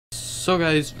So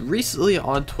guys, recently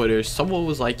on Twitter, someone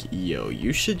was like, yo,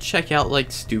 you should check out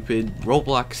like stupid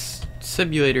Roblox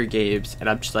simulator games, and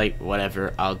I'm just like,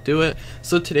 whatever, I'll do it.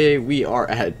 So today we are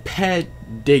at Pet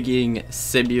Digging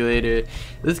Simulator.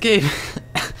 This game,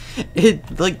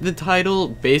 the title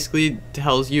basically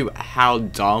tells you how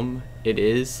dumb it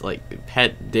is, like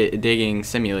Pet Digging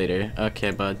Simulator.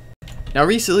 Okay, bud. Now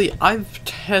recently, I've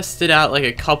tested out like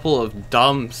a couple of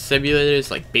dumb simulators,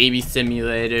 like Baby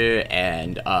Simulator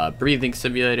and Breathing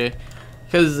Simulator,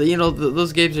 because you know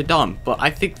those games are dumb. But I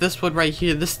think this one right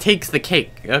here, this takes the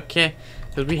cake, okay?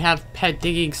 Because we have Pet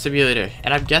Digging Simulator,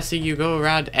 and I'm guessing you go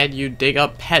around and you dig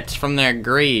up pets from their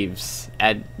graves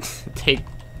and take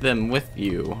them with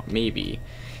you, maybe.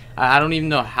 I don't even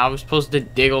know how I'm supposed to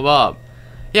dig them up.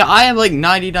 Yeah, I am like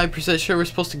 99% sure we're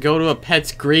supposed to go to a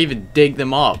pet's grave and dig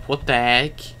them up. What the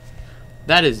heck?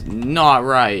 That is not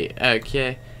right.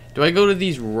 Okay. Do I go to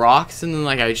these rocks and then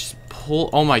like I just pull?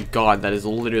 Oh my god, that is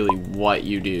literally what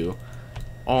you do.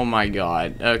 Oh my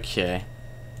god. Okay.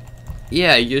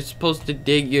 Yeah, you're supposed to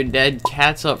dig your dead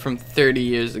cats up from 30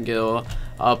 years ago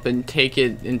up and take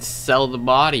it and sell the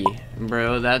body.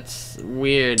 Bro, that's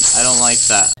weird. I don't like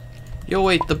that. Yo,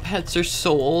 wait, the pets are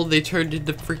so old, they turned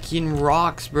into freaking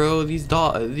rocks, bro. These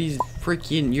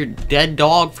freaking, your dead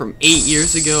dog from 8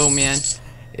 years ago, man,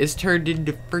 is turned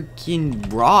into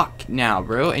freaking rock now,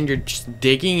 bro. And you're just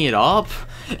digging it up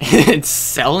and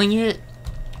selling it?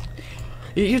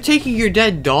 You're taking your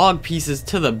dead dog pieces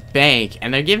to the bank,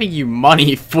 and they're giving you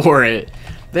money for it.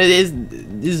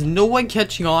 Is no one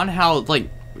catching on how, like,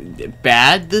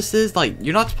 bad this is? Like,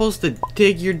 you're not supposed to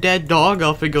dig your dead dog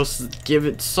up and go give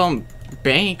it some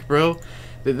bank, bro.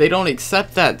 They don't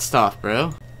accept that stuff,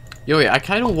 bro. Yo, wait, I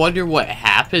kind of wonder what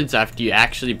happens after you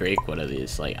actually break one of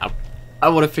these. Like, I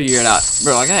want to figure it out,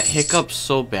 bro. I got hiccups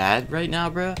so bad right now,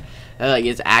 bro, that, like,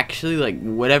 it's actually like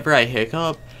whenever I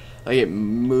hiccup, like, it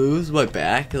moves my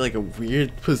back in like a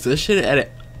weird position and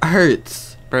it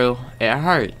hurts, bro. It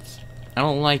hurts. I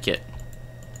don't like it.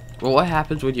 Well, what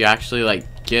happens when you actually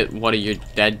like get one of your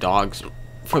dead dogs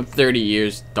from 30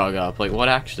 years dug up? Like, what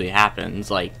actually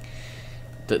happens? Like,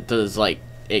 does like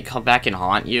it come back and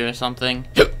haunt you or something?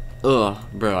 Ugh,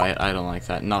 bro, I don't like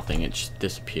that. Nothing, it just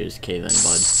disappears. Okay then,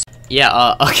 bud.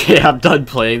 Yeah, okay, I'm done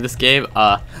playing this game.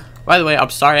 By the way, I'm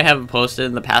sorry I haven't posted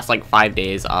in the past like 5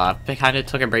 days. I kind of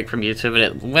took a break from YouTube and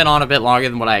it went on a bit longer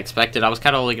than what I expected. I was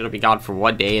kind of only going to be gone for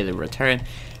 1 day and then return.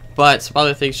 But some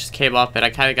other things just came up and I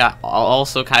kind of got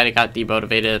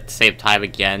demotivated at the same time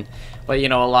again. But you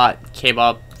know, a lot came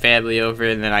up, family over,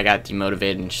 and then I got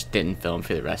demotivated and just didn't film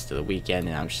for the rest of the weekend,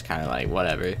 and I'm just kind of like,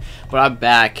 whatever. But I'm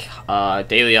back.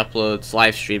 Daily uploads,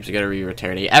 live streams are gonna be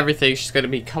returning. Everything's just gonna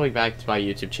be coming back to my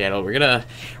YouTube channel. We're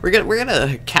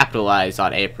gonna capitalize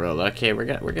on April. Okay, we're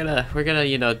gonna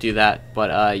you know, do that.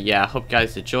 But yeah, hope you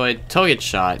guys enjoyed. Don't get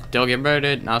shot, don't get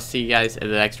murdered, and I'll see you guys in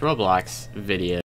the next Roblox video.